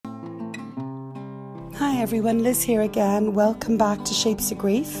Hi everyone, Liz here again. Welcome back to Shapes of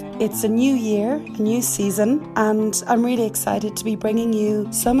Grief. It's a new year, a new season, and I'm really excited to be bringing you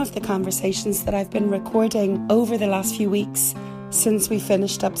some of the conversations that I've been recording over the last few weeks since we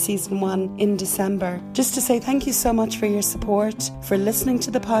finished up season 1 in December. Just to say thank you so much for your support, for listening to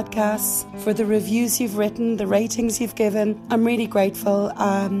the podcasts, for the reviews you've written, the ratings you've given. I'm really grateful.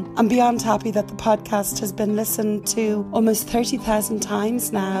 I'm beyond happy that the podcast has been listened to almost 30,000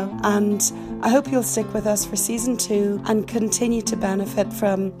 times now, and I hope you'll stick with us for season 2 and continue to benefit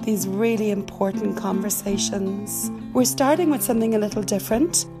from these really important conversations. We're starting with something a little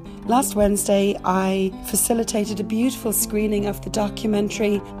different. Last Wednesday, I facilitated a beautiful screening of the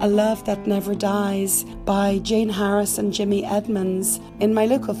documentary A Love That Never Dies by Jane Harris and Jimmy Edmonds in my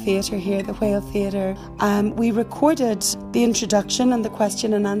local theatre here, the Whale Theatre. We recorded the introduction and the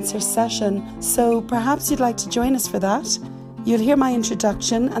question and answer session, so perhaps you'd like to join us for that. You'll hear my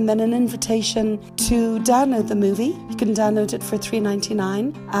introduction and then an invitation to download the movie. You can download it for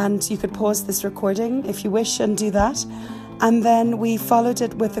 $3.99, and you could pause this recording if you wish and do that. And then we followed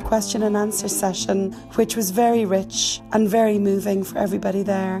it with a question and answer session, which was very rich and very moving for everybody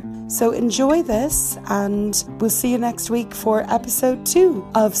there. So enjoy this, and we'll see you next week for episode 2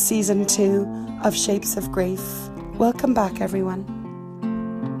 of season 2 of Shapes of Grief. Welcome back, everyone.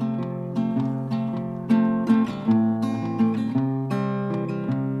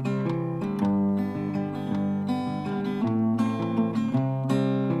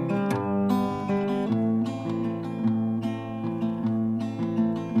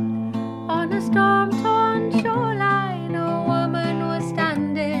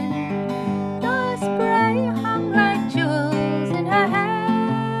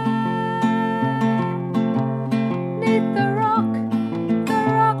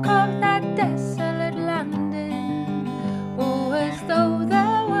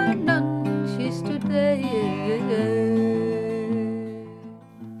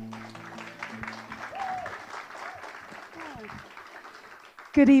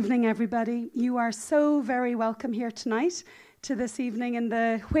 Good evening, everybody. You are so very welcome here tonight to this evening in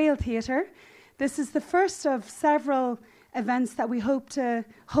the Whale Theatre. This is the first of several events that we hope to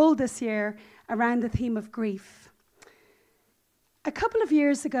hold this year around the theme of grief. A couple of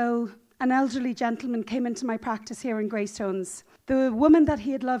years ago, an elderly gentleman came into my practice here in Greystones. The woman that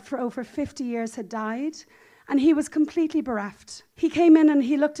he had loved for over 50 years had died, and he was completely bereft. He came in and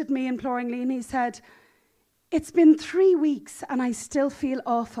he looked at me imploringly and he said, "It's been 3 weeks and I still feel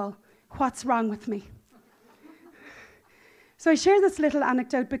awful. What's wrong with me?" So I share this little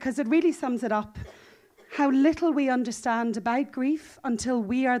anecdote because it really sums it up. How little we understand about grief until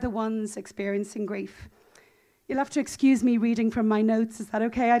we are the ones experiencing grief. You'll have to excuse me reading from my notes. Is that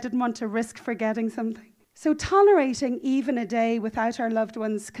okay? I didn't want to risk forgetting something. So tolerating even a day without our loved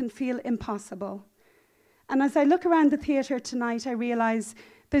ones can feel impossible. And as I look around the theatre tonight, I realise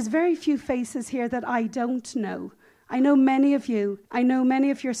there's very few faces here that I don't know. I know many of you. I know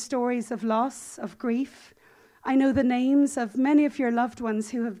many of your stories of loss, of grief. I know the names of many of your loved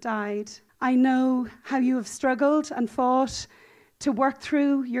ones who have died. I know how you have struggled and fought to work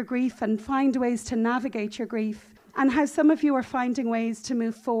through your grief and find ways to navigate your grief, and how some of you are finding ways to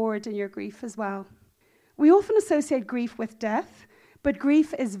move forward in your grief as well. We often associate grief with death, but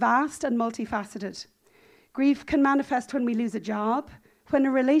grief is vast and multifaceted. Grief can manifest when we lose a job, when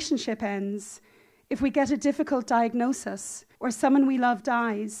a relationship ends, if we get a difficult diagnosis, or someone we love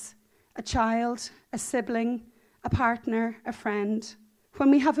dies, a child, a sibling, a partner, a friend, when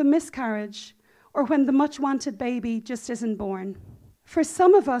we have a miscarriage, or when the much-wanted baby just isn't born. For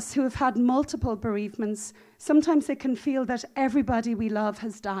some of us who have had multiple bereavements, sometimes it can feel that everybody we love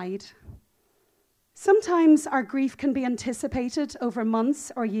has died. Sometimes our grief can be anticipated over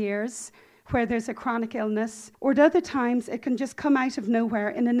months or years, where there's a chronic illness, or at other times it can just come out of nowhere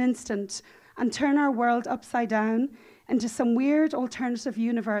in an instant and turn our world upside down into some weird alternative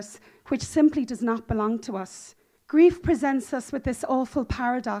universe which simply does not belong to us. Grief presents us with this awful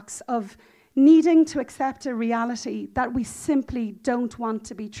paradox of needing to accept a reality that we simply don't want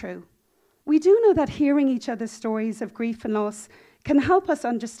to be true. We do know that hearing each other's stories of grief and loss can help us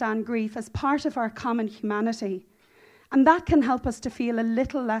understand grief as part of our common humanity. And that can help us to feel a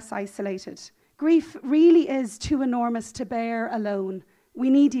little less isolated. Grief really is too enormous to bear alone. We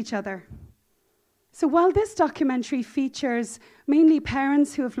need each other. So while this documentary features mainly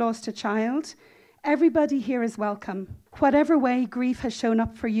parents who have lost a child, everybody here is welcome. Whatever way grief has shown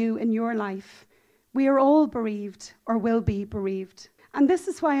up for you in your life, we are all bereaved or will be bereaved. And this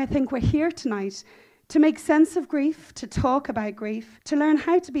is why I think we're here tonight, to make sense of grief, to talk about grief, to learn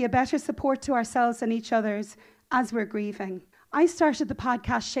how to be a better support to ourselves and each other's as we're grieving. I started the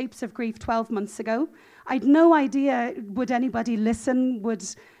podcast Shapes of Grief 12 months ago. I'd no idea would anybody listen,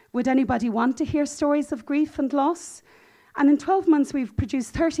 would anybody want to hear stories of grief and loss. And in 12 months, we've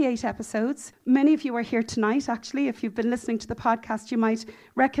produced 38 episodes. Many of you are here tonight, actually. If you've been listening to the podcast, you might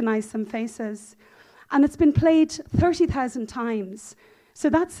recognize some faces. And it's been played 30,000 times. So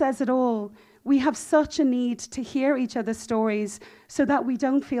that says it all. We have such a need to hear each other's stories so that we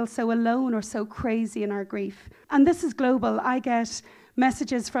don't feel so alone or so crazy in our grief. And this is global. I get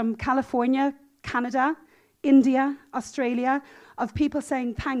messages from California, Canada, India, Australia, of people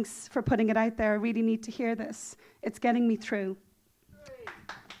saying, thanks for putting it out there. I really need to hear this. It's getting me through.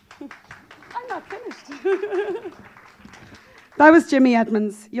 I'm not finished. That was Jimmy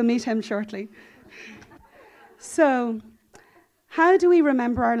Edmonds. You'll meet him shortly. So, how do we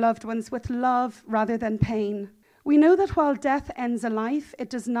remember our loved ones with love rather than pain? We know that while death ends a life, it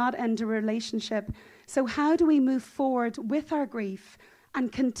does not end a relationship. So how do we move forward with our grief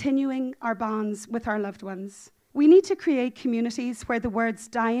and continuing our bonds with our loved ones? We need to create communities where the words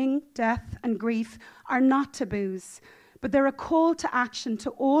dying, death, and grief are not taboos, but they're a call to action to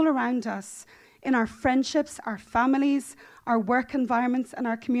all around us in our friendships, our families, our work environments, and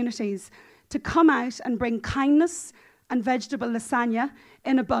our communities to come out and bring kindness and vegetable lasagna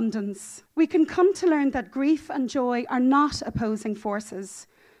in abundance. We can come to learn that grief and joy are not opposing forces.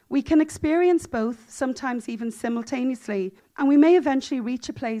 We can experience both, sometimes even simultaneously, and we may eventually reach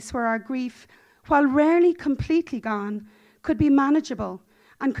a place where our grief, while rarely completely gone, could be manageable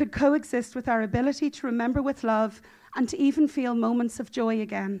and could coexist with our ability to remember with love and to even feel moments of joy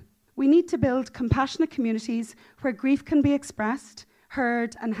again. We need to build compassionate communities where grief can be expressed,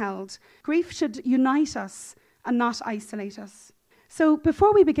 heard, and held. Grief should unite us and not isolate us. So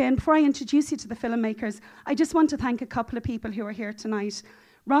before we begin, before I introduce you to the filmmakers, I just want to thank a couple of people who are here tonight.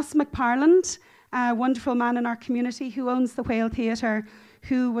 Ross McParland, a wonderful man in our community who owns the Whale Theatre,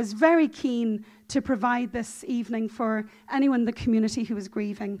 who was very keen to provide this evening for anyone in the community who was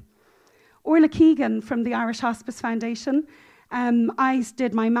grieving. Orla Keegan from the Irish Hospice Foundation. I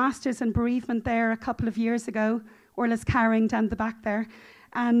did my master's in bereavement there a couple of years ago. Orla's carrying down the back there.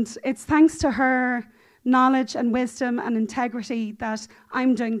 And it's thanks to her knowledge and wisdom and integrity that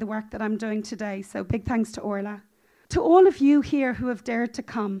I'm doing the work that I'm doing today. So big thanks to Orla. To all of you here who have dared to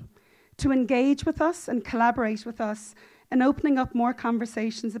come, to engage with us and collaborate with us in opening up more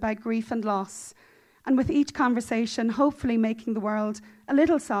conversations about grief and loss, and with each conversation, hopefully making the world a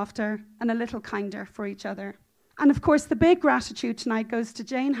little softer and a little kinder for each other. And of course, the big gratitude tonight goes to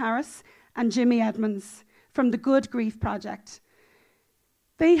Jane Harris and Jimmy Edmonds from the Good Grief Project.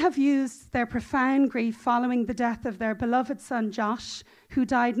 They have used their profound grief following the death of their beloved son, Josh, who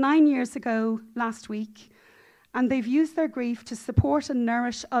died 9 years ago last week, and they've used their grief to support and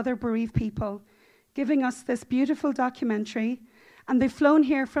nourish other bereaved people, giving us this beautiful documentary, and they've flown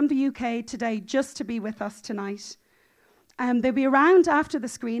here from the UK today just to be with us tonight. They'll be around after the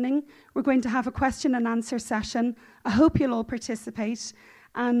screening. We're going to have a question and answer session. I hope you'll all participate.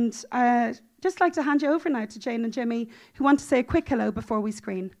 And just like to hand you over now to Jane and Jimmy, who want to say a quick hello before we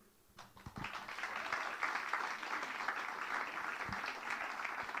screen.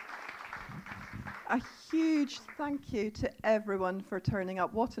 A huge thank you to everyone for turning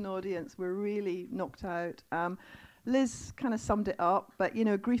up. What an audience. We're really knocked out. Liz kind of summed it up, but you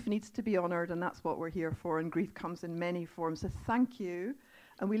know, grief needs to be honoured, and that's what we're here for, and grief comes in many forms. So thank you,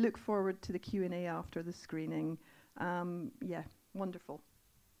 and we look forward to the Q&A after the screening. Yeah, wonderful.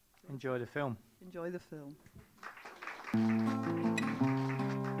 Enjoy the film. Enjoy the film.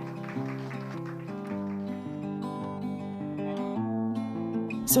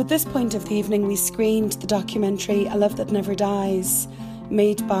 So at this point of the evening, we screened the documentary A Love That Never Dies,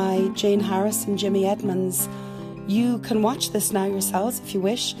 made by Jane Harris and Jimmy Edmonds. You can watch this now yourselves if you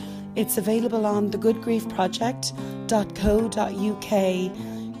wish. It's available on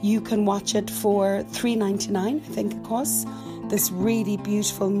thegoodgriefproject.co.uk. You can watch it for $3.99, I think it costs. This really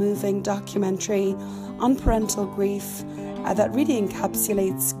beautiful, moving documentary on parental grief that really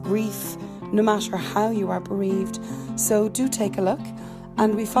encapsulates grief no matter how you are bereaved. So do take a look.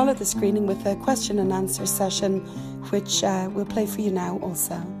 And we follow the screening with a question and answer session, which we'll play for you now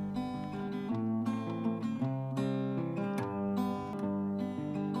also.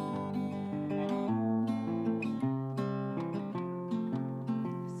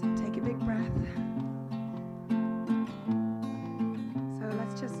 So take a big breath. So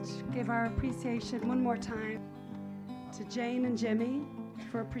let's just give our appreciation one more time to Jane and Jimmy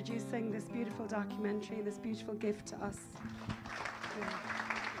for producing this beautiful documentary, this beautiful gift to us.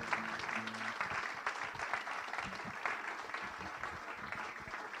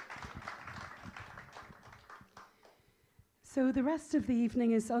 So the rest of the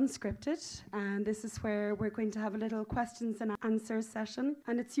evening is unscripted, and this is where we're going to have a little questions and answers session.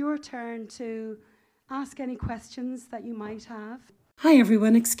 And it's your turn to ask any questions that you might have. Hi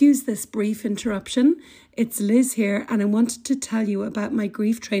everyone, excuse this brief interruption. It's Liz here, and I wanted to tell you about my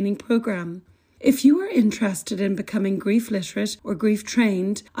grief training program. If you are interested in becoming grief literate or grief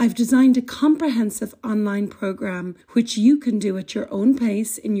trained, I've designed a comprehensive online program which you can do at your own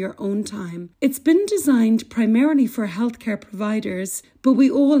pace in your own time. It's been designed primarily for healthcare providers, but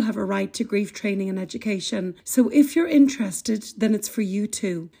we all have a right to grief training and education. So if you're interested, then it's for you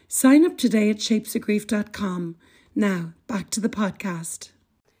too. Sign up today at shapesofgrief.com. Now, back to the podcast.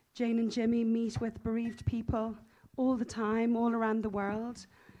 Jane and Jimmy meet with bereaved people all the time, all around the world,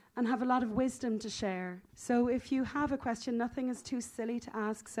 and have a lot of wisdom to share. So if you have a question, nothing is too silly to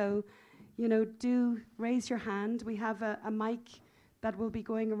ask. So, do raise your hand. We have a mic that will be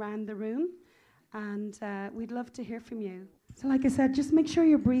going around the room, and we'd love to hear from you. So like I said, just make sure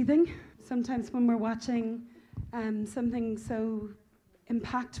you're breathing. Sometimes when we're watching something so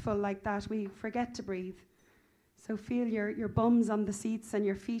impactful like that, we forget to breathe. So feel your bums on the seats and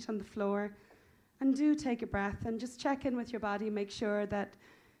your feet on the floor, and do take a breath and just check in with your body. Make sure that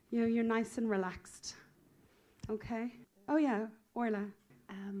you're nice and relaxed. Okay? Oh yeah, Orla.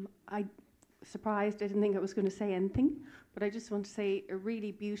 I surprised. I didn't think I was going to say anything, but I just want to say a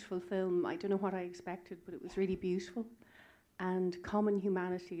really beautiful film. I don't know what I expected, but it was really beautiful. And common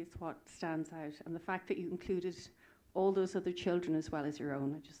humanity is what stands out. And the fact that you included all those other children as well as your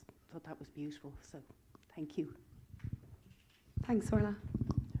own, I just thought that was beautiful. So, thank you. Thanks, Orla.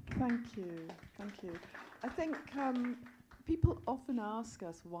 Thank you. Thank you. I think people often ask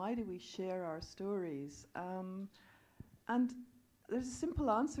us, why do we share our stories? And there's a simple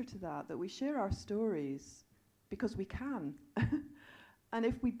answer to that we share our stories because we can. And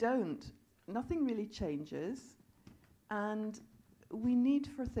if we don't, nothing really changes. And we need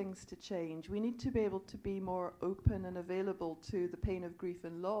for things to change. We need to be able to be more open and available to the pain of grief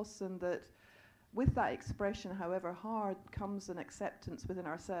and loss, and that with that expression, however hard, comes an acceptance within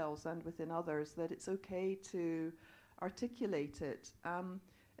ourselves and within others that it's okay to articulate it. And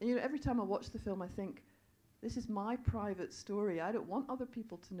every time I watch the film, I think, this is my private story. I don't want other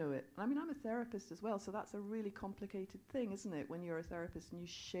people to know it. I mean, I'm a therapist as well, so that's a really complicated thing, isn't it, when you're a therapist and you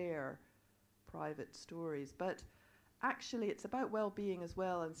share private stories. But actually, it's about well-being as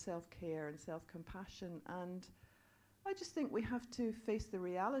well, and self-care and self-compassion. And I just think we have to face the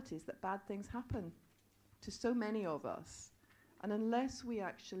realities that bad things happen to so many of us. And unless we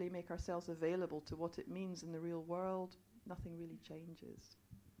actually make ourselves available to what it means in the real world, nothing really changes.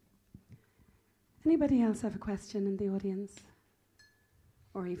 Anybody else have a question in the audience?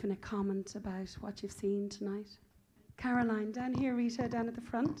 Or even a comment about what you've seen tonight? Caroline, down here, Rita, down at the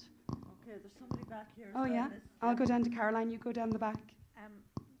front. Okay, there's somebody back here. Oh, yeah? I'll go down to Caroline, you go down the back.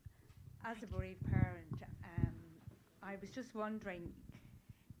 As a bereaved parent, I was just wondering,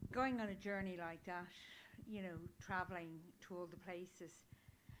 going on a journey like that, travelling to all the places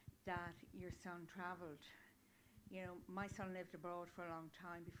that your son travelled. My son lived abroad for a long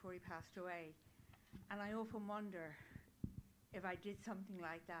time before he passed away. And I often wonder, if I did something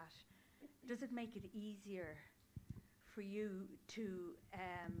like that, does it make it easier for you to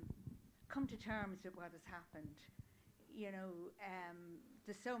come to terms with what has happened?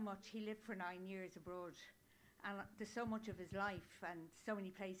 There's so much, he lived for 9 years abroad, and there's so much of his life and so many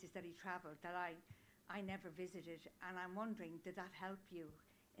places that he travelled that I never visited, and I'm wondering, did that help you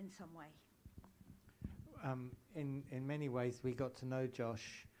in some way? In many ways, we got to know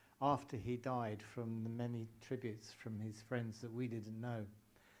Josh after he died from the many tributes from his friends that we didn't know.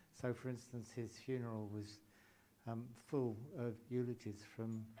 So, for instance, his funeral was full of eulogies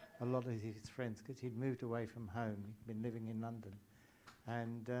from a lot of his friends, because he'd moved away from home, he'd been living in London.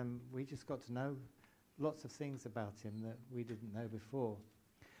 And we just got to know lots of things about him that we didn't know before.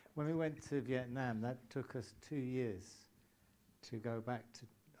 When we went to Vietnam, that took us 2 years to go back to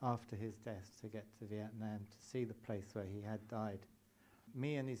after his death to get to Vietnam to see the place where he had died.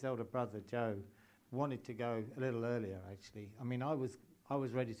 Me and his older brother Joe wanted to go a little earlier, actually. I mean, I was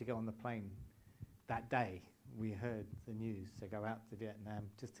ready to go on the plane that day. We heard the news to go out to Vietnam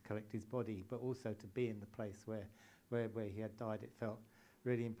just to collect his body, but also to be in the place where he had died. It felt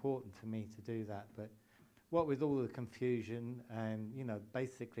really important for me to do that. But what with all the confusion and,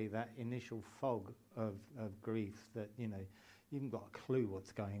 basically that initial fog of grief that, you haven't got a clue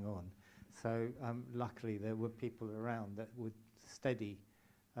what's going on. So luckily there were people around that would steady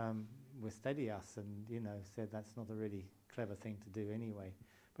us and, said that's not a really clever thing to do anyway.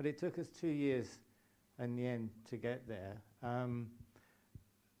 But it took us 2 years in the end to get there.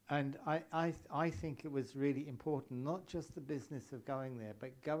 And I think it was really important, not just the business of going there,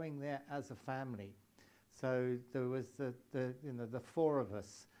 but going there as a family. So there was the four of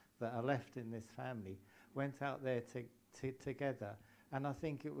us that are left in this family went out there together, and I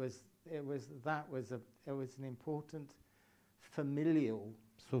think it was an important familial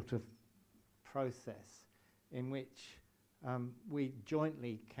sort of process in which we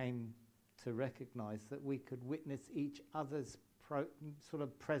jointly came to recognise that we could witness each other's sort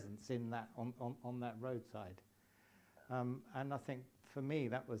of presence in that on that roadside, and I think for me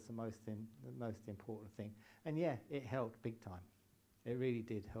that was the most important thing. And yeah, it helped big time. It really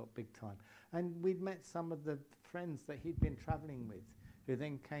did help big time. And we'd met some of the friends that he'd been travelling with, who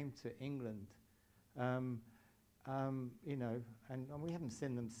then came to England, you know, and we haven't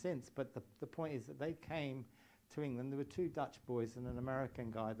seen them since. But the point is that they came to England. There were two Dutch boys and an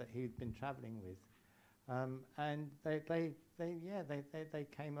American guy that he'd been travelling with, and they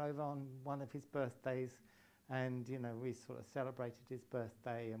came over on one of his birthdays, and you know, we sort of celebrated his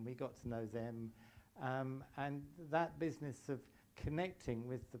birthday, and we got to know them, and that business of connecting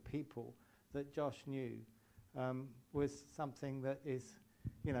with the people that Josh knew was something that is,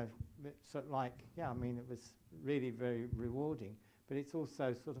 you know, sort of like, yeah, I mean, it was really very rewarding, but it's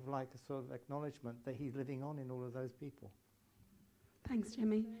also sort of like a sort of acknowledgement that he's living on in all of those people. Thanks,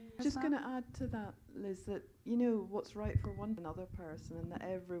 Jimmy. Just going to add to that, Liz, that you know what's right for one another person, and that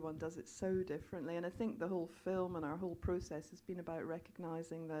everyone does it so differently. And I think the whole film and our whole process has been about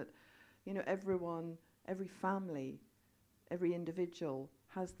recognizing that, you know, everyone, every family, every individual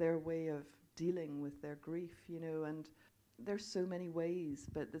has their way of dealing with their grief, you know, and there's so many ways,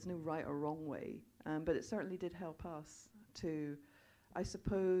 but there's no right or wrong way. But it certainly did help us to, I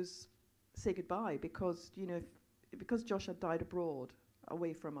suppose, say goodbye, because, you know, because Josh had died abroad,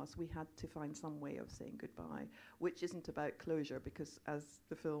 away from us, we had to find some way of saying goodbye, which isn't about closure, because as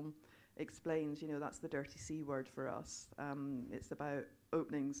the film explains, you know, that's the dirty C word for us. It's about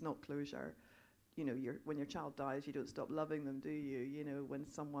openings, not closure. You know, when your child dies, you don't stop loving them, do you? You know, when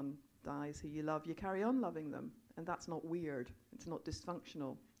someone dies who you love, you carry on loving them. And that's not weird. It's not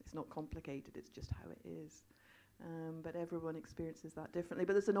dysfunctional. It's not complicated. It's just how it is. But everyone experiences that differently.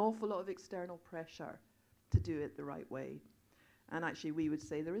 But there's an awful lot of external pressure to do it the right way. And actually, we would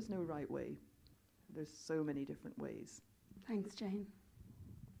say there is no right way. There's so many different ways. Thanks, Jane.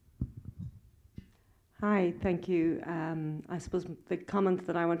 Hi, thank you. I suppose the comment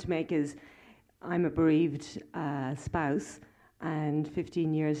that I want to make is I'm a bereaved spouse, and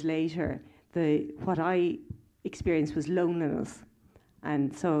 15 years later, what I experienced was loneliness.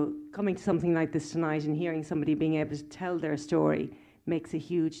 And so coming to something like this tonight and hearing somebody being able to tell their story makes a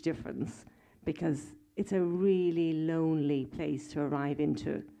huge difference, because it's a really lonely place to arrive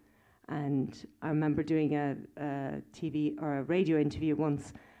into. And I remember doing a TV or a radio interview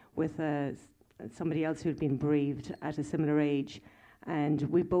once with somebody else who'd been bereaved at a similar age, and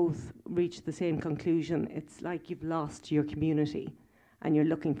we both reached the same conclusion. It's like you've lost your community and you're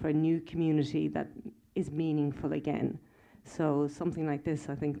looking for a new community that is meaningful again. So something like this,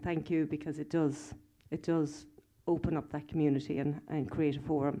 I think, thank you, because it does open up that community and create a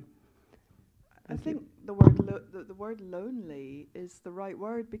forum. I think the word lonely is the right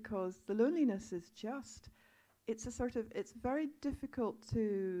word, because the loneliness is just, it's very difficult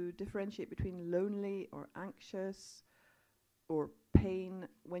to differentiate between lonely or anxious or pain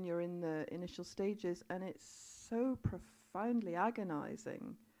when you're in the initial stages, and it's so profoundly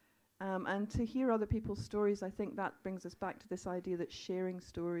agonizing. And to hear other people's stories, I think that brings us back to this idea that sharing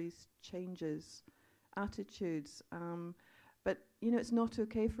stories changes attitudes. But, you know, it's not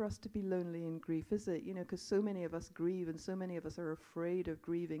okay for us to be lonely in grief, is it? You know, because so many of us grieve, and so many of us are afraid of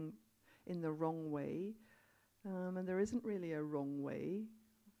grieving in the wrong way. And there isn't really a wrong way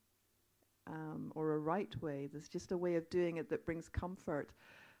or a right way. There's just a way of doing it that brings comfort.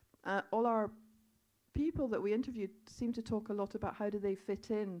 All our people that we interviewed seem to talk a lot about how do they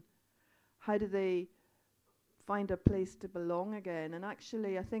fit in, how do they find a place to belong again. And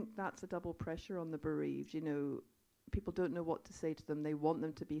actually, I think that's a double pressure on the bereaved. You know, people don't know what to say to them. They want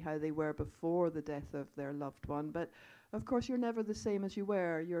them to be how they were before the death of their loved one. But of course, you're never the same as you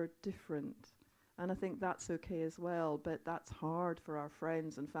were. You're different. And I think that's okay as well. But that's hard for our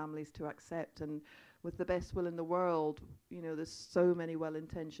friends and families to accept. And with the best will in the world, you know, there's so many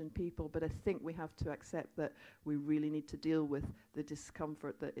well-intentioned people. But I think we have to accept that we really need to deal with the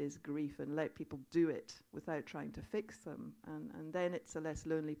discomfort that is grief and let people do it without trying to fix them. And then it's a less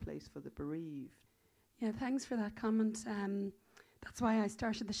lonely place for the bereaved. Yeah, thanks for that comment. That's why I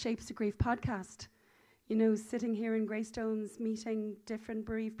started the Shapes of Grief podcast. You know, sitting here in Greystones, meeting different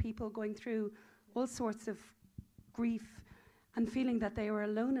bereaved people going through all sorts of grief and feeling that they were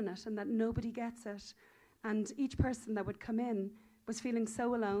alone in it and that nobody gets it. And each person that would come in was feeling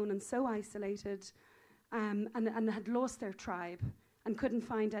so alone and so isolated, and had lost their tribe and couldn't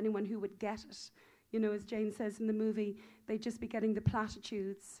find anyone who would get it. You know, as Jane says in the movie, they'd just be getting the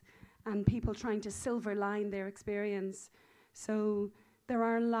platitudes and people trying to silver line their experience. So there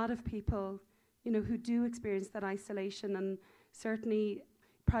are a lot of people, you know, who do experience that isolation, and certainly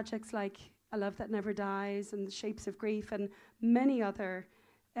projects like A Love That Never Dies and The Shapes of Grief and many other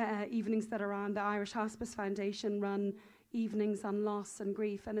evenings that are on. The Irish Hospice Foundation run evenings on loss and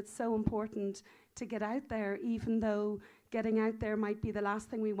grief, and it's so important to get out there, even though getting out there might be the last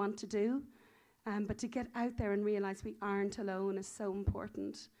thing we want to do. But to get out there and realize we aren't alone is so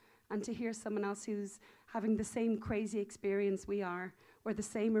important. And to hear someone else who's having the same crazy experience we are, or the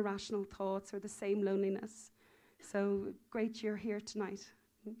same irrational thoughts, or the same loneliness. So great you're here tonight,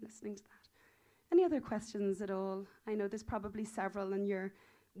 listening to that. Any other questions at all? I know there's probably several and you're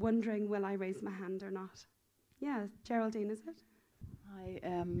wondering, will I raise my hand or not? Yeah, Geraldine, is it?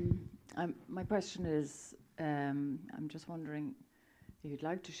 Hi, my question is, I'm just wondering if you'd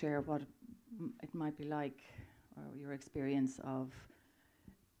like to share what it might be like, or your experience of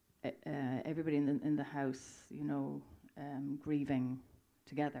everybody in the house, you know, grieving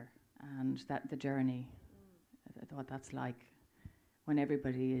together, and that the journey, what that's like when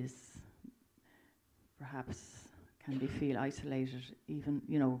everybody is perhaps can feel isolated, even,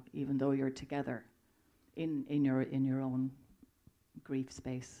 you know, even though you're together in your own grief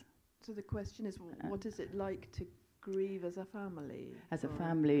space. So the question is, what is it like to grieve as a family? As a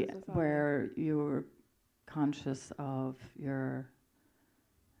family, where you're conscious of your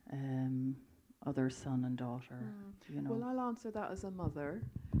other son and daughter, you know. Well, I'll answer that as a mother.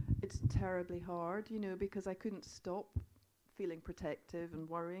 It's terribly hard, you know, because I couldn't stop feeling protective and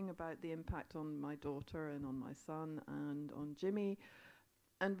worrying about the impact on my daughter and on my son and on Jimmy.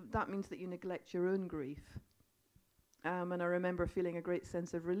 And that means that you neglect your own grief. And I remember feeling a great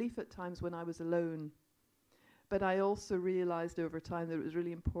sense of relief at times when I was alone. But I also realized over time that it was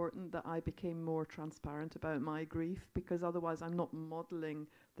really important that I became more transparent about my grief, because otherwise I'm not modeling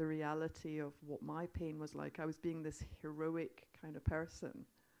the reality of what my pain was like. I was being this heroic kind of person.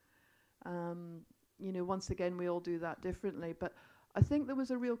 You know, once again, we all do that differently. But I think there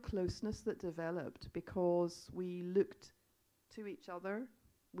was a real closeness that developed because we looked to each other.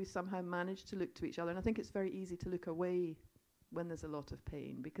 We somehow managed to look to each other. And I think it's very easy to look away when there's a lot of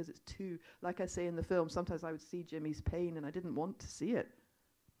pain, because it's too, like I say in the film, sometimes I would see Jimmy's pain and I didn't want to see it.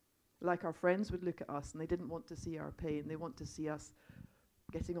 Like our friends would look at us and they didn't want to see our pain. They want to see us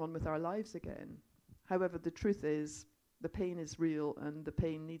getting on with our lives again. However, the truth is, the pain is real and the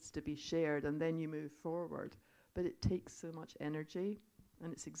pain needs to be shared, and then you move forward. But it takes so much energy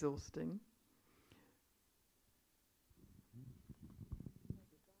and it's exhausting.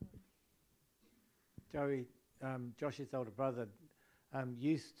 Joey, Josh's older brother,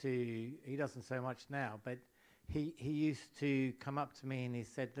 used to, he doesn't so much now, but he used to come up to me and he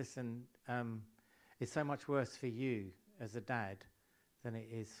said, listen, it's so much worse for you as a dad than it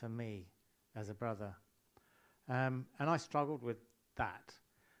is for me as a brother. And I struggled with that.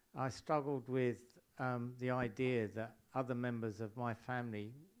 I struggled with the idea that other members of my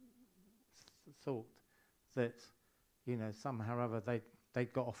family thought that, you know, somehow or other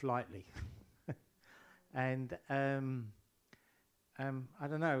they'd got off lightly. And I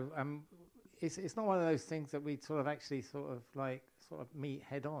don't know. It's not one of those things that we sort of actually sort of meet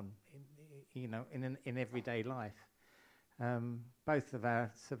head on, in everyday life. Both of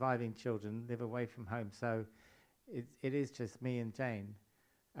our surviving children live away from home, so it is just me and Jane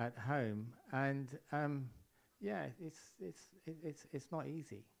at home. And it's not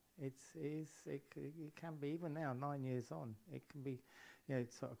easy. It can be, even now, 9 years on. It can be. You know,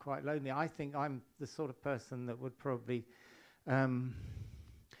 it's sort of quite lonely. I think I'm the sort of person that would probably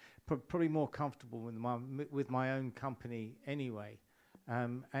more comfortable with my own company anyway. I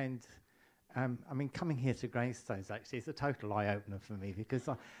mean, coming here to Greystones actually is a total eye-opener for me, because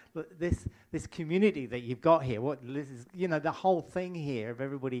this community that you've got here, what Liz is, you know, the whole thing here of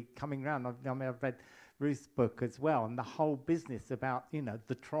everybody coming around. I've read Ruth's book as well, and the whole business about, you know,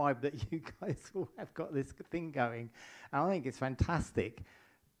 the tribe that you guys all have got this thing going. And I think it's fantastic.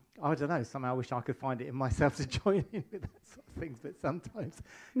 I don't know, somehow I wish I could find it in myself to join in with that sort of things, but sometimes,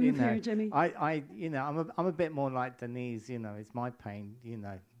 you know, Jimmy. I'm a bit more like Denise, you know, it's my pain, you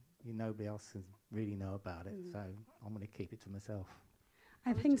know, nobody else can really know about it, so I'm going to keep it to myself.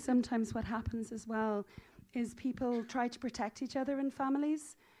 I think sometimes what happens as well is people try to protect each other in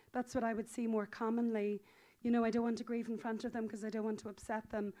families. That's what I would see more commonly. You know, I don't want to grieve in front of them because I don't want to upset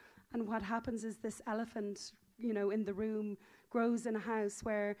them. And what happens is this elephant, you know, in the room grows in a house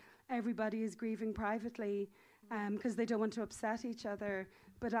where everybody is grieving privately because they don't want to upset each other.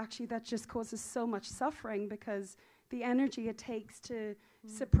 But actually that just causes so much suffering, because the energy it takes to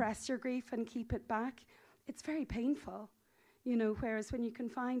suppress your grief and keep it back, it's very painful. You know, whereas when you can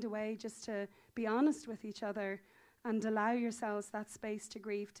find a way just to be honest with each other and allow yourselves that space to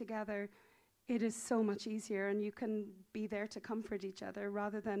grieve together, it is so much easier, and you can be there to comfort each other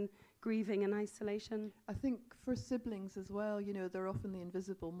rather than grieving in isolation. I think for siblings as well, you know, they're often the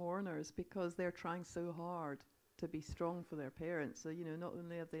invisible mourners because they're trying so hard to be strong for their parents. So, you know, not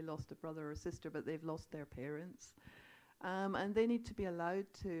only have they lost a brother or sister, but they've lost their parents. And they need to be allowed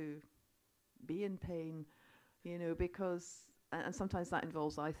to be in pain, you know, because, and sometimes that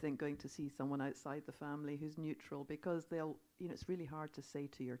involves, I think, going to see someone outside the family who's neutral, because they'll, you know, it's really hard to say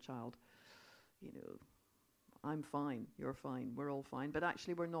to your child, you know, I'm fine, you're fine, we're all fine, but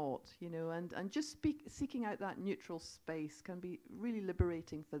actually we're not, you know, and just seeking out that neutral space can be really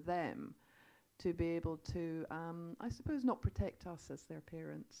liberating for them to be able to, I suppose, not protect us as their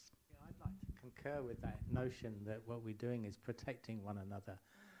parents. Yeah, I'd like to concur with that notion that what we're doing is protecting one another.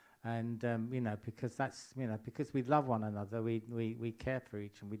 And, you know, because that's, you know, because we love one another, we care for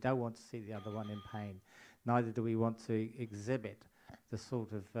each, and we don't want to see the other one in pain. Neither do we want to exhibit the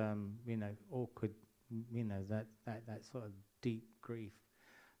sort of, you know, awkward, you know, that sort of deep grief.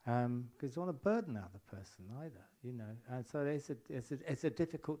 Because you don't want to burden the other person either, you know. And so it's a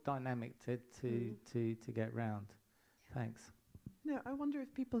difficult dynamic to get round. Yeah. Thanks. No, I wonder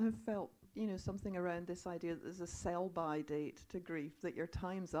if people have felt, you know, something around this idea that there's a sell-by date to grief, that your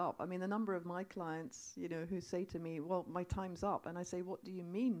time's up. I mean, a number of my clients, you know, who say to me, well, my time's up. And I say, what do you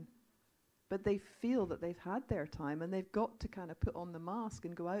mean? But they feel that they've had their time, and they've got to kind of put on the mask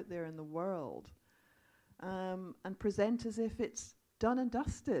and go out there in the world and present as if it's done and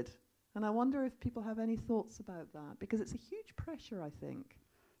dusted. And I wonder if people have any thoughts about that, because it's a huge pressure, I think.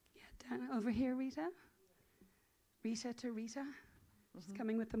 Yeah, down over here, Rita. Rita to Rita. Just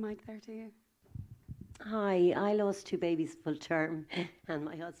coming with the mic there to you. Hi, I lost 2 babies full term, and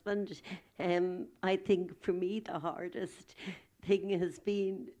my husband. I think for me the hardest thing has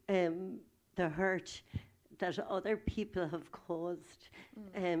been the hurt that other people have caused.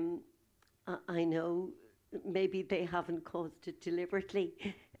 I know maybe they haven't caused it deliberately,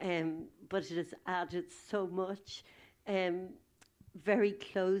 but it has added so much. Very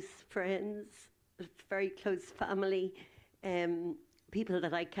close friends, very close family, people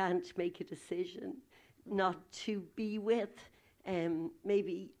that I can't make a decision not to be with.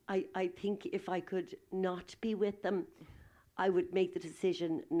 Maybe I think if I could not be with them, I would make the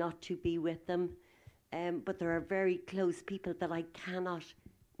decision not to be with them. But there are very close people that I cannot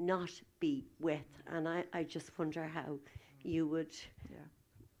not be with, and I just wonder how you would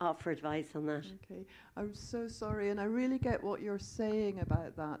offer advice on that. Okay, I'm so sorry, and I really get what you're saying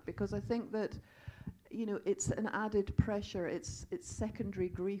about that, because I think that, you know, it's an added pressure. It's secondary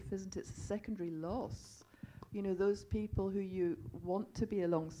grief, isn't it? It's a secondary loss. You know, those people who you want to be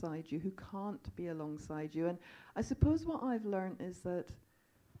alongside you, who can't be alongside you. And I suppose what I've learned is that,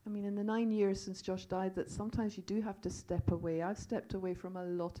 I mean, in the 9 years since Josh died, that sometimes you do have to step away. I've stepped away from a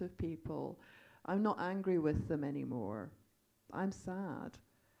lot of people. I'm not angry with them anymore. I'm sad.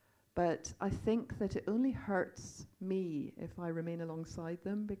 But I think that it only hurts me if I remain alongside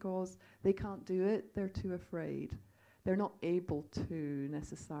them, because they can't do it. They're too afraid. They're not able to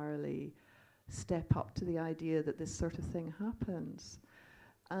necessarily step up to the idea that this sort of thing happens.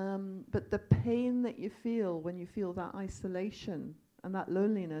 But the pain that you feel when you feel that isolation and that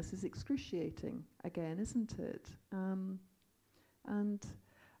loneliness is excruciating, again, isn't it? And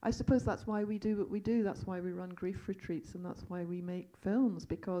I suppose that's why we do what we do. That's why we run grief retreats, and that's why we make films,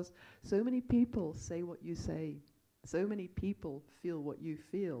 because so many people say what you say. So many people feel what you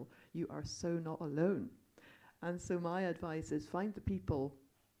feel. You are so not alone. And so my advice is find the people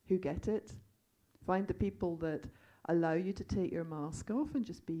who get it. Find the people that allow you to take your mask off and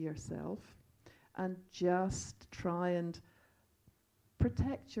just be yourself. And just try and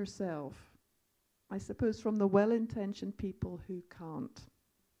protect yourself, I suppose, from the well-intentioned people who can't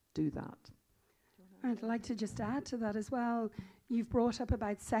do that. I'd like to just add to that as well. You've brought up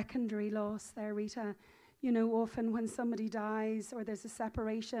about secondary loss there, Rita. You know, often when somebody dies or there's a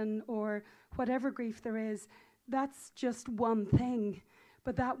separation or whatever grief there is, that's just one thing.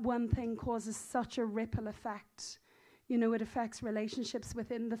 But that one thing causes such a ripple effect. You know, it affects relationships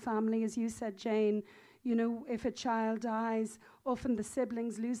within the family, as you said, Jane. You know, if a child dies, often the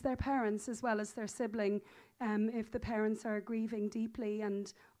siblings lose their parents as well as their sibling, if the parents are grieving deeply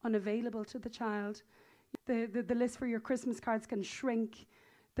and unavailable to the child. The list for your Christmas cards can shrink.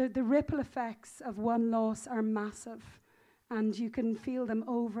 The ripple effects of one loss are massive. and you can feel them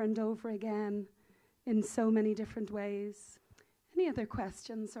over and over again in so many different ways. Any other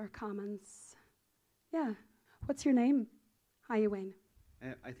questions or comments? Yeah. What's your name? Hi, Wayne.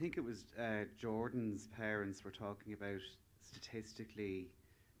 I think it was Jordan's parents were talking about statistically,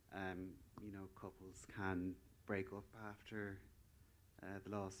 couples can break up after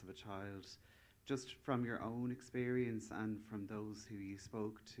the loss of a child. Just from your own experience and from those who you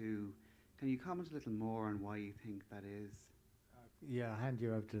spoke to, can you comment a little more on why you think that is? Yeah, I'll hand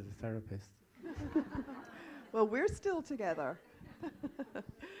you over to the therapist. Well, we're still together.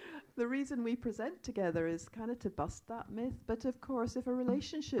 The reason we present together is kind of to bust that myth. But of course, if a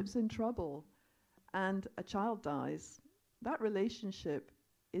relationship's in trouble and a child dies, that relationship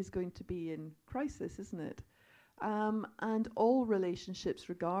is going to be in crisis, isn't it? And all relationships,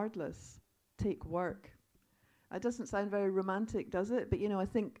 regardless, take work. It doesn't sound very romantic, does it? But, I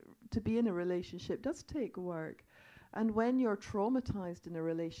think to be in a relationship does take work. And when you're traumatized in a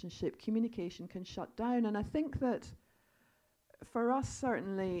relationship, communication can shut down. And I think that for us,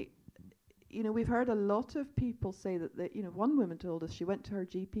 certainly, we've heard a lot of people say that, one woman told us she went to her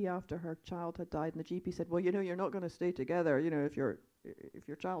GP after her child had died, and the GP said, well, you're not going to stay together. If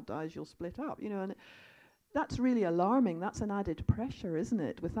your child dies, you'll split up, and that's really alarming. That's an added pressure, isn't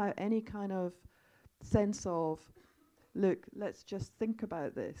it? Without any kind of sense of, look, let's just think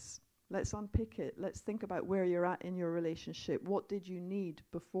about this. Let's unpick it. Let's think about where you're at in your relationship. What did you need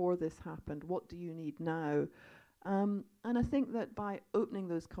before this happened? What do you need now? And I think that by opening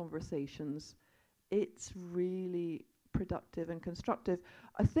those conversations, it's really productive and constructive.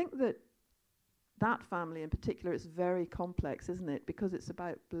 I think that family in particular is very complex, isn't it? Because it's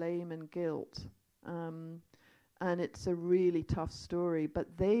about blame and guilt. And it's a really tough story, but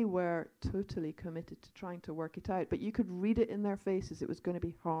they were totally committed to trying to work it out. But you could read it in their faces. It was going to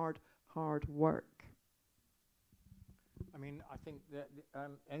be hard work. I mean, I think that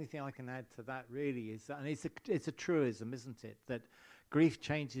anything I can add to that really is, and it's a truism, isn't it, that grief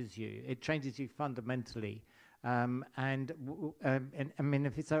changes you. It changes you fundamentally. And I mean,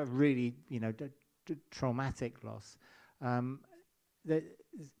 if it's a really, traumatic loss,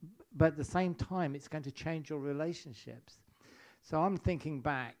 but at the same time, it's going to change your relationships. So I'm thinking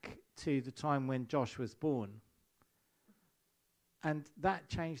back to the time when Josh was born, and that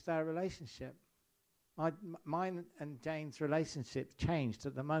changed our relationship. Mine and Jane's relationship changed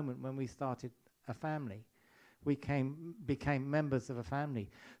at the moment when we started a family. We became members of a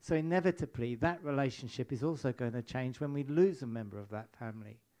family. So inevitably, that relationship is also going to change when we lose a member of that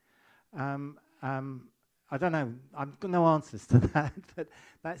family. I don't know. I've got no answers to that, but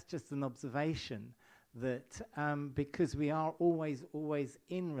that's just an observation that because we are always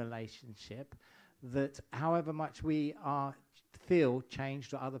in relationship, that however much we feel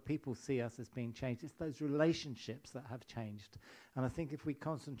changed or other people see us as being changed, it's those relationships that have changed. And I think if we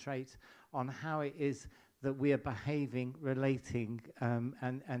concentrate on how it is that we are behaving, relating,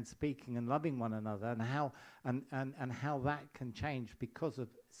 and speaking and loving one another, and how that can change because of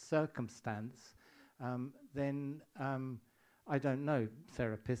circumstance, then I don't know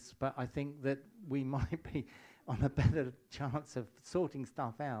therapists, but I think that we might be on a better chance of sorting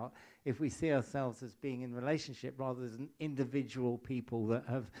stuff out if we see ourselves as being in relationship rather than individual people that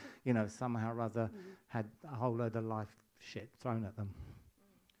have, somehow or other had a whole load of life shit thrown at them.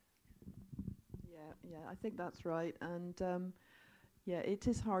 Yeah, I think that's right. And it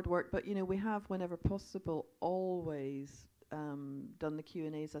is hard work, but we have, whenever possible, always done the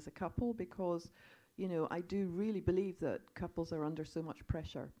Q&As as a couple, because I do really believe that couples are under so much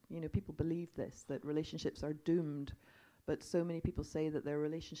pressure. People believe this, that relationships are doomed, but so many people say that their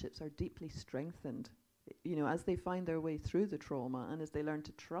relationships are deeply strengthened, as they find their way through the trauma and as they learn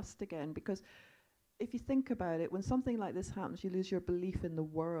to trust again. Because if you think about it, when something like this happens, you lose your belief in the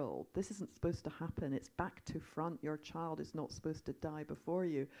world. This isn't supposed to happen. It's back to front. Your child is not supposed to die before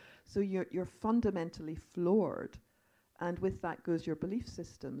you. So you're fundamentally floored. And with that goes your belief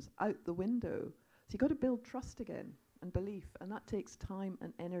systems out the window. So you've got to build trust again and belief, and that takes time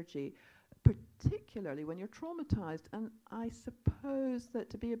and energy, particularly when you're traumatized. And I suppose that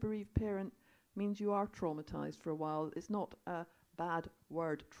to be a bereaved parent means you are traumatized for a while. It's not a bad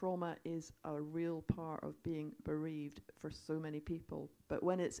word. Trauma is a real part of being bereaved for so many people. But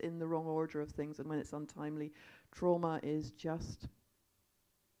when it's in the wrong order of things and when it's untimely, trauma is just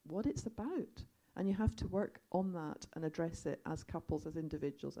what it's about. And you have to work on that and address it as couples, as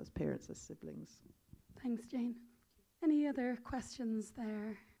individuals, as parents, as siblings. Thanks, Jane. Any other questions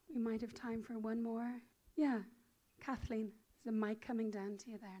there? We might have time for one more. Yeah, Kathleen, there's a mic coming down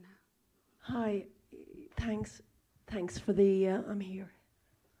to you there now. Hi, thanks for the, I'm here.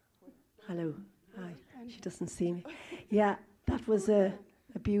 Hello, Hi. She doesn't see me. Yeah, that was a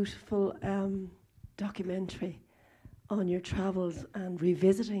beautiful documentary on your travels and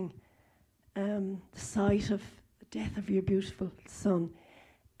revisiting the site of the death of your beautiful son.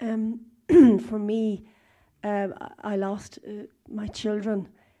 For me, I lost my children,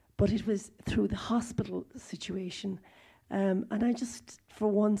 but it was through the hospital situation. And I just, for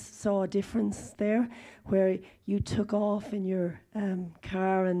once, saw a difference there, where you took off in your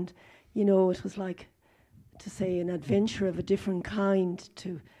car, and, you know, it was like, to say, an adventure of a different kind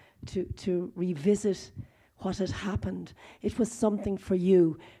to revisit what had happened. It was something for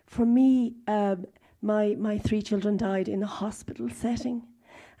you. For me, my 3 children died in a hospital setting,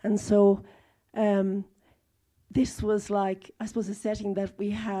 and so this was like, I suppose, a setting that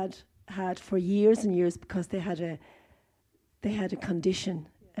we had for years and years, because they had a condition.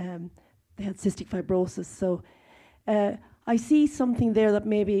 They had cystic fibrosis. So I see something there that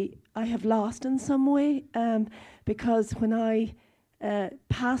maybe I have lost in some way, because when I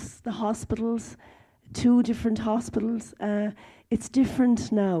pass the hospitals, 2 different hospitals, it's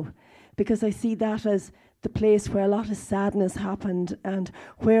different now, because I see that as the place where a lot of sadness happened, and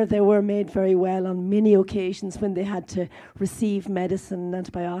where they were made very well on many occasions when they had to receive medicine and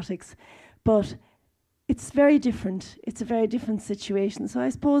antibiotics. But it's very different. It's a very different situation. So I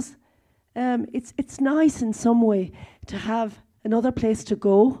suppose it's nice in some way to have another place to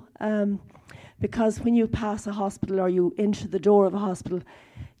go, because when you pass a hospital or you enter the door of a hospital,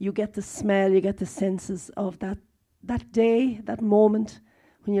 you get the smell, you get the senses of that day, that moment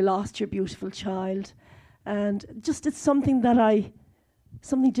when you lost your beautiful child. And just it's something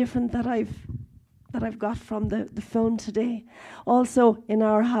different that I've got from the film today. Also in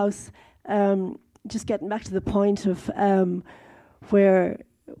our house, just getting back to the point of where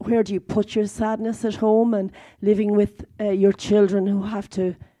do you put your sadness at home, and living with your children who have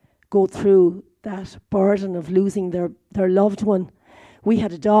to go through that burden of losing their loved one. We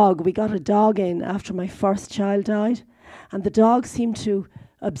had a dog. We got a dog in after my first child died, and the dog seemed to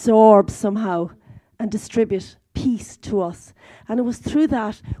absorb somehow and distribute peace to us. And it was through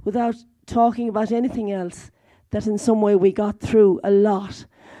that, without talking about anything else, that in some way we got through a lot,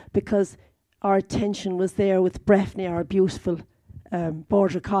 because our attention was there with Breffney, our beautiful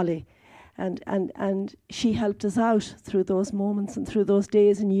border collie, and she helped us out through those moments and through those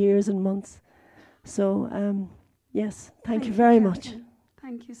days and years and months. So yes, thank you very much.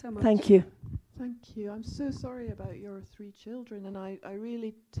 Thank you so much. Thank you. Thank you. I'm so sorry about your 3 children, and I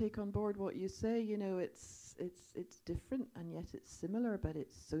really take on board what you say. You know, it's different, and yet it's similar, but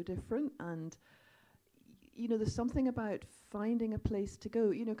it's so different. And you know, there's something about finding a place to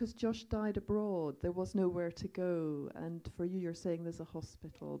go. You know, because Josh died abroad, there was nowhere to go, and for you, you're saying there's a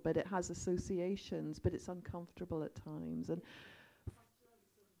hospital, but it has associations, but it's uncomfortable at times. And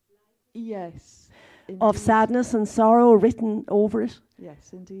yes, indeed. Of sadness and sorrow written over it. Yes,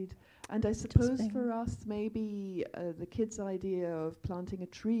 indeed. And I suppose for us, maybe the kids' idea of planting a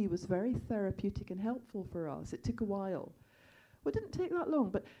tree was very therapeutic and helpful for us. It took a while. Well, it didn't take that long,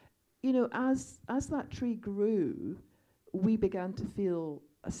 but you know, as that tree grew, we began to feel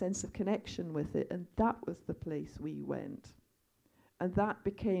a sense of connection with it, and that was the place we went. And that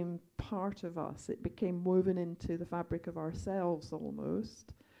became part of us. It became woven into the fabric of ourselves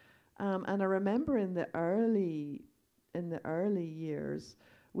almost. And I remember in the early years,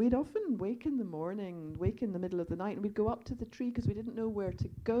 we'd often wake in the morning, wake in the middle of the night, and we'd go up to the tree because we didn't know where to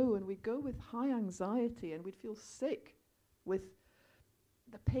go, and we'd go with high anxiety, and we'd feel sick with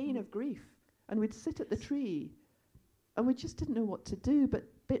the pain of grief, and we'd sit at the tree, and we just didn't know what to do. But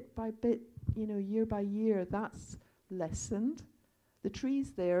bit by bit, you know, year by year, that's lessened. The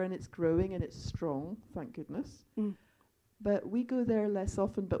tree's there, and it's growing, and it's strong, thank goodness. But we go there less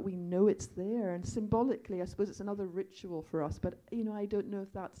often, but we know it's there. And symbolically, I suppose it's another ritual for us. But, you know, I don't know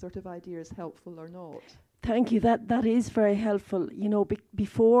if that sort of idea is helpful or not. Thank you. That is very helpful. You know,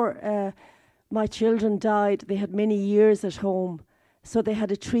 before my children died, they had many years at home. So they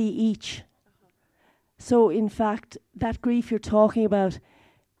had a tree each. So, in fact, that grief you're talking about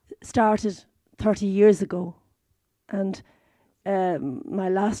started 30 years ago. And my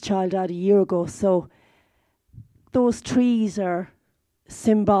last child died a year ago. So those trees are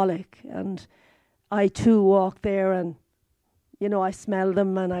symbolic, and I too walk there, and you know, I smell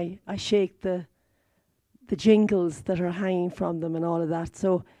them, and I shake the jingles that are hanging from them and all of that.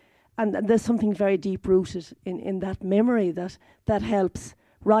 So, and there's something very deep rooted in that memory that helps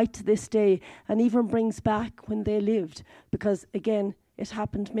right to this day, and even brings back when they lived, because again, it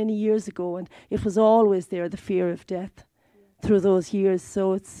happened many years ago, and it was always there, the fear of death through those years.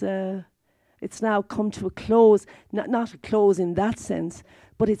 So it's now come to a close, not a close in that sense,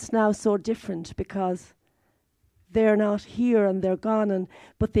 but it's now so different because they're not here and they're gone,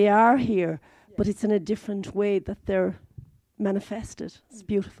 but they are here, but it's in a different way that they're manifested. It's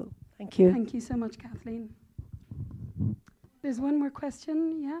beautiful. Thank you. Thank you so much, Kathleen. There's one more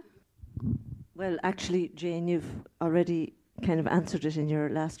question, yeah? Well, actually, Jane, you've already kind of answered it in your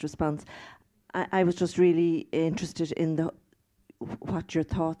last response. I was just really interested in what your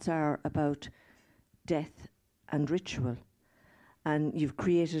thoughts are about death and ritual. And you've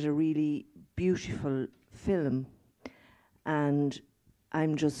created a really beautiful film. And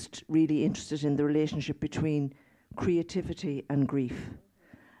I'm just really interested in the relationship between creativity and grief,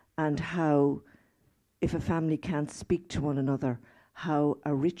 and how, if a family can't speak to one another, how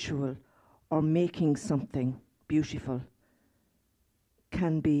a ritual or making something beautiful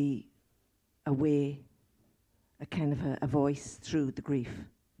can be a way, a kind of a voice through the grief.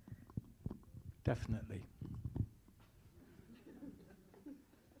 Definitely.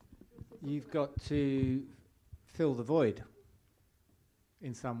 You've got to fill the void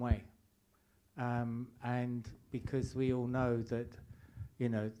in some way. And because we all know that, you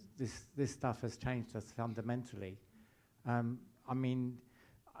know, this stuff has changed us fundamentally. I'm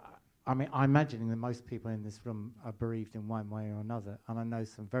imagining that most people in this room are bereaved in one way or another, and I know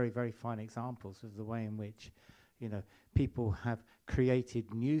some very, very fine examples of the way in which, you know, people have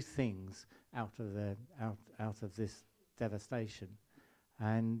created new things out of this devastation.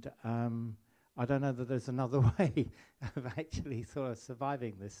 And I don't know that there's another way of actually sort of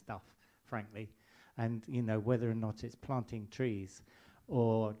surviving this stuff, frankly. And, you know, whether or not it's planting trees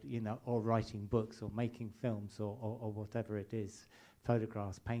or, you know, or writing books or making films or whatever it is,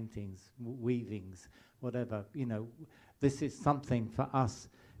 photographs, paintings, weavings, whatever, you know, this is something for us,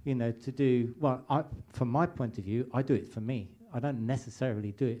 you know, to do. Well, from my point of view, I do it for me. I don't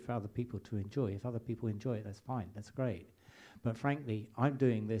necessarily do it for other people to enjoy. If other people enjoy it, that's fine, that's great. But frankly, I'm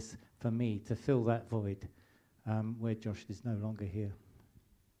doing this for me to fill that void where Josh is no longer here.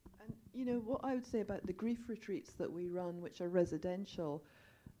 And you know, what I would say about the grief retreats that we run, which are residential,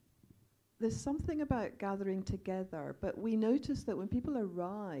 there's something about gathering together, but we notice that when people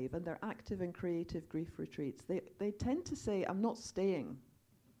arrive and they're active and creative grief retreats, they tend to say, I'm not staying.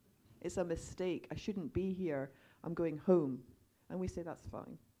 It's a mistake. I shouldn't be here. I'm going home. And we say, that's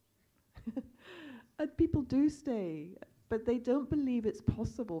fine. And people do stay, but they don't believe it's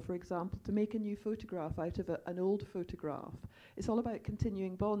possible, for example, to make a new photograph out of an old photograph. It's all about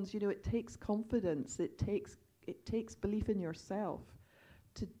continuing bonds. You know, it takes confidence. It takes belief in yourself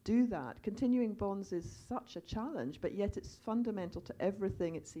to do that. Continuing bonds is such a challenge, but yet it's fundamental to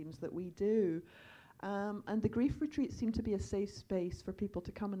everything, it seems, that we do. And the grief retreats seem to be a safe space for people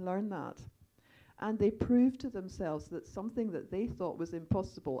to come and learn that. And they prove to themselves that something that they thought was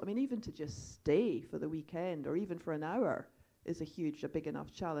impossible, I mean, even to just stay for the weekend or even for an hour is a big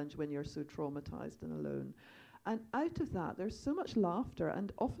enough challenge when you're so traumatized and alone. And out of that, there's so much laughter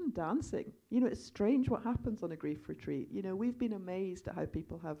and often dancing. You know, it's strange what happens on a grief retreat. You know, we've been amazed at how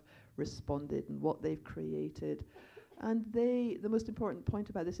people have responded and what they've created. And the most important point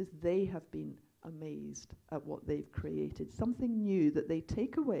about this is they have been amazed at what they've created. Something new that they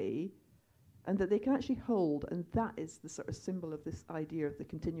take away and that they can actually hold. And that is the sort of symbol of this idea of the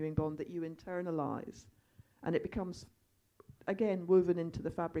continuing bond that you internalize. And it becomes, again, woven into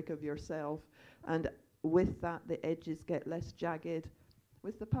the fabric of yourself. And with that, the edges get less jagged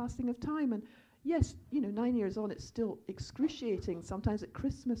with the passing of time. And yes, you know, 9 years on, it's still excruciating, sometimes at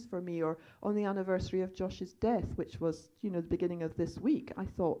Christmas for me, or on the anniversary of Josh's death, which was, you know, the beginning of this week. I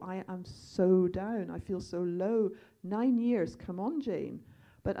thought, I am so down. I feel so low. 9 years, come on, Jane.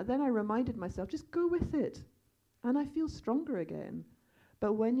 But then I reminded myself, just go with it. And I feel stronger again.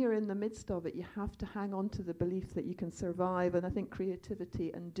 But when you're in the midst of it, you have to hang on to the belief that you can survive. And I think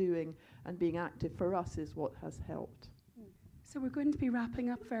creativity and doing and being active for us is what has helped. So we're going to be wrapping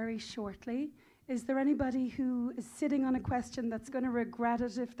up very shortly. Is there anybody who is sitting on a question that's going to regret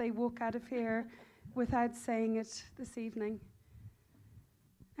it if they walk out of here without saying it this evening?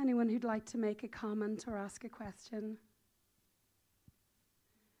 Anyone who'd like to make a comment or ask a question?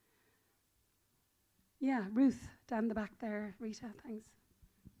 Yeah, Ruth, down the back there. Rita, thanks.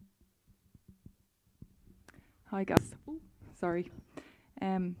 Hi, guys. Sorry.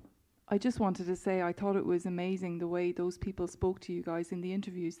 I just wanted to say I thought it was amazing the way those people spoke to you guys in the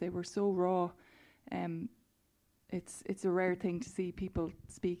interviews. They were so raw. It's a rare thing to see people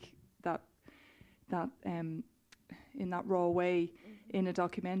speak that in that raw way in a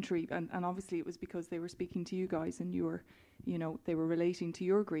documentary. And obviously it was because they were speaking to you guys and you were, you know, they were relating to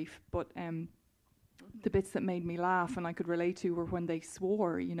your grief. But the bits that made me laugh and I could relate to were when they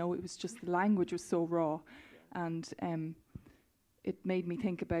swore. You know, it was just the language was so raw. And it made me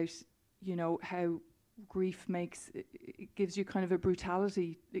think about, you know, how grief it gives you kind of a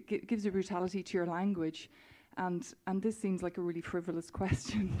brutality. It gives a brutality to your language. And this seems like a really frivolous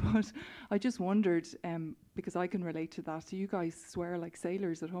question, but I just wondered, because I can relate to that, do you guys swear like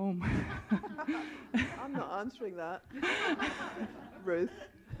sailors at home? I'm not answering that. Ruth.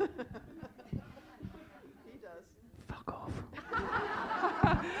 He does. Fuck off.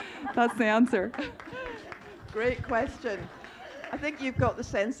 That's the answer. Great question. I think you've got the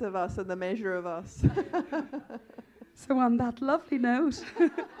sense of us and the measure of us. So on that lovely note...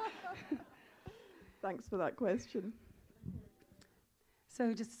 Thanks for that question.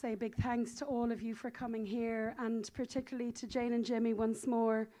 So just to say a big thanks to all of you for coming here, and particularly to Jane and Jimmy once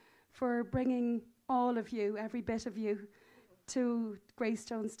more for bringing all of you, every bit of you, to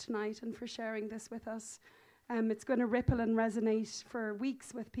Greystones tonight and for sharing this with us. It's going to ripple and resonate for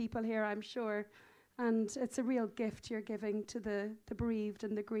weeks with people here, I'm sure, and it's a real gift you're giving to the bereaved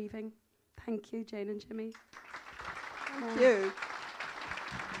and the grieving. Thank you, Jane and Jimmy. Thank you.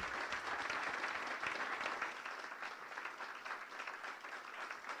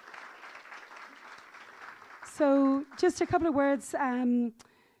 So just a couple of words,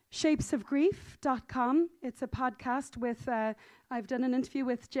 shapesofgrief.com. It's a podcast with, I've done an interview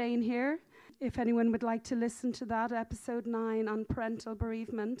with Jane here. If anyone would like to listen to that, episode 9 on parental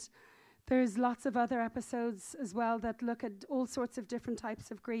bereavement. There's lots of other episodes as well that look at all sorts of different types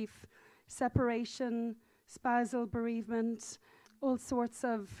of grief, separation, spousal bereavement, all sorts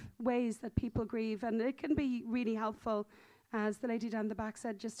of ways that people grieve. And it can be really helpful, as the lady down the back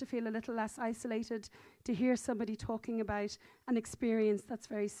said, just to feel a little less isolated, to hear somebody talking about an experience that's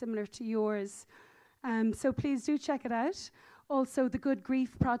very similar to yours. So please do check it out. Also, the Good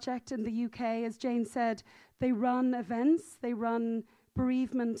Grief Project in the UK, as Jane said, they run events, they run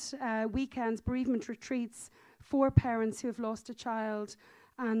bereavement weekends, bereavement retreats for parents who have lost a child.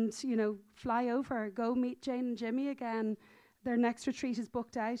 And, you know, fly over, go meet Jane and Jimmy again. Their next retreat is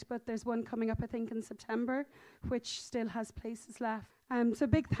booked out, but there's one coming up, I think, in September, which still has places left. So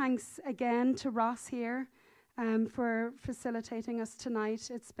big thanks again to Ross here for facilitating us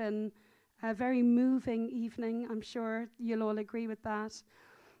tonight. It's been a very moving evening. I'm sure you'll all agree with that.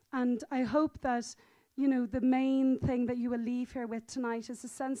 And I hope that, you know, the main thing that you will leave here with tonight is a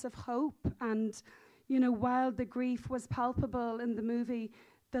sense of hope. And, you know, while the grief was palpable in the movie,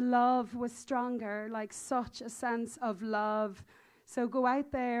 the love was stronger, like such a sense of love. So go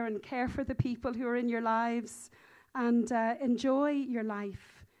out there and care for the people who are in your lives and enjoy your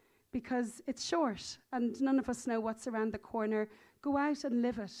life, because it's short and none of us know what's around the corner. Go out and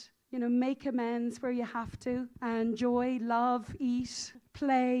live it. You know, make amends where you have to. Enjoy, love, eat,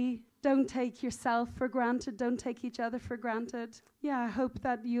 play. Don't take yourself for granted. Don't take each other for granted. Yeah, I hope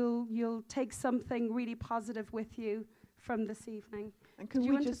that you'll take something really positive with you from this evening. And could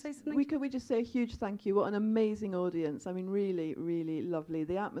we just say something? We just say a huge thank you. What an amazing audience. I mean, really, really lovely.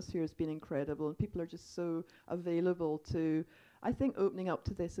 The atmosphere has been incredible, and people are just so available to, I think, opening up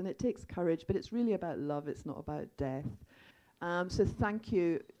to this. And it takes courage, but it's really about love. It's not about death. So thank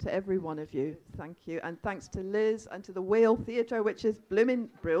you to every one of you. Thank you. And thanks to Liz and to the Whale Theatre, which is blooming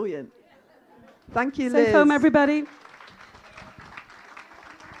brilliant. Thank you, Liz. Safe home, everybody.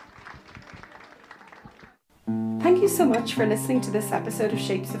 Thank you so much for listening to this episode of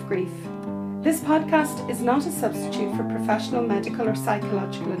Shapes of Grief. This podcast is not a substitute for professional medical or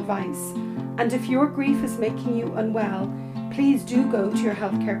psychological advice, and if your grief is making you unwell, please do go to your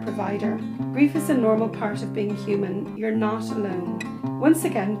healthcare provider. Grief is a normal part of being human. You're not alone. Once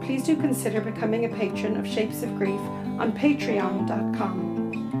again, please do consider becoming a patron of Shapes of Grief on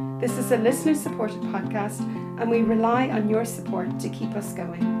patreon.com. This is a listener-supported podcast, and we rely on your support to keep us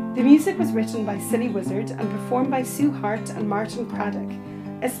going. The music was written by Silly Wizard and performed by Sue Hart and Martin Craddock,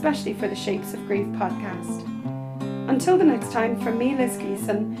 especially for the Shapes of Grief podcast. Until the next time, from me, Liz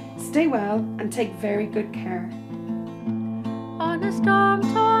Gleeson, stay well and take very good care. On a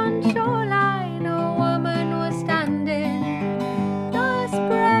storm-torn shoreline, a woman was standing. The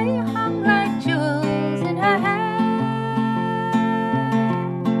spray hung like jewels in her hair.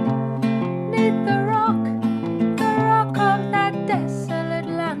 'Neath the rock of that desolate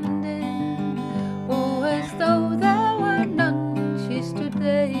landing, oh, as though there were none, she stood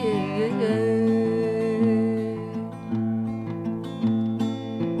there.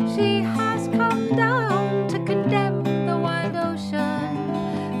 She has come down to condemn the wild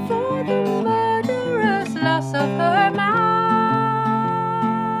ocean for the murderous loss of her man.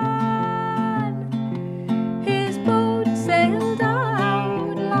 His boat sailed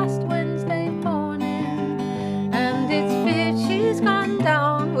out last Wednesday morning, and it's feared she's gone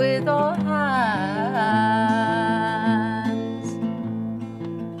down with all hands.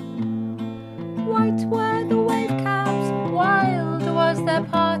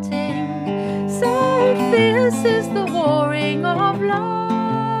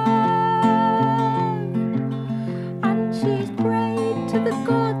 to the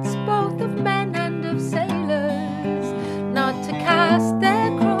goal.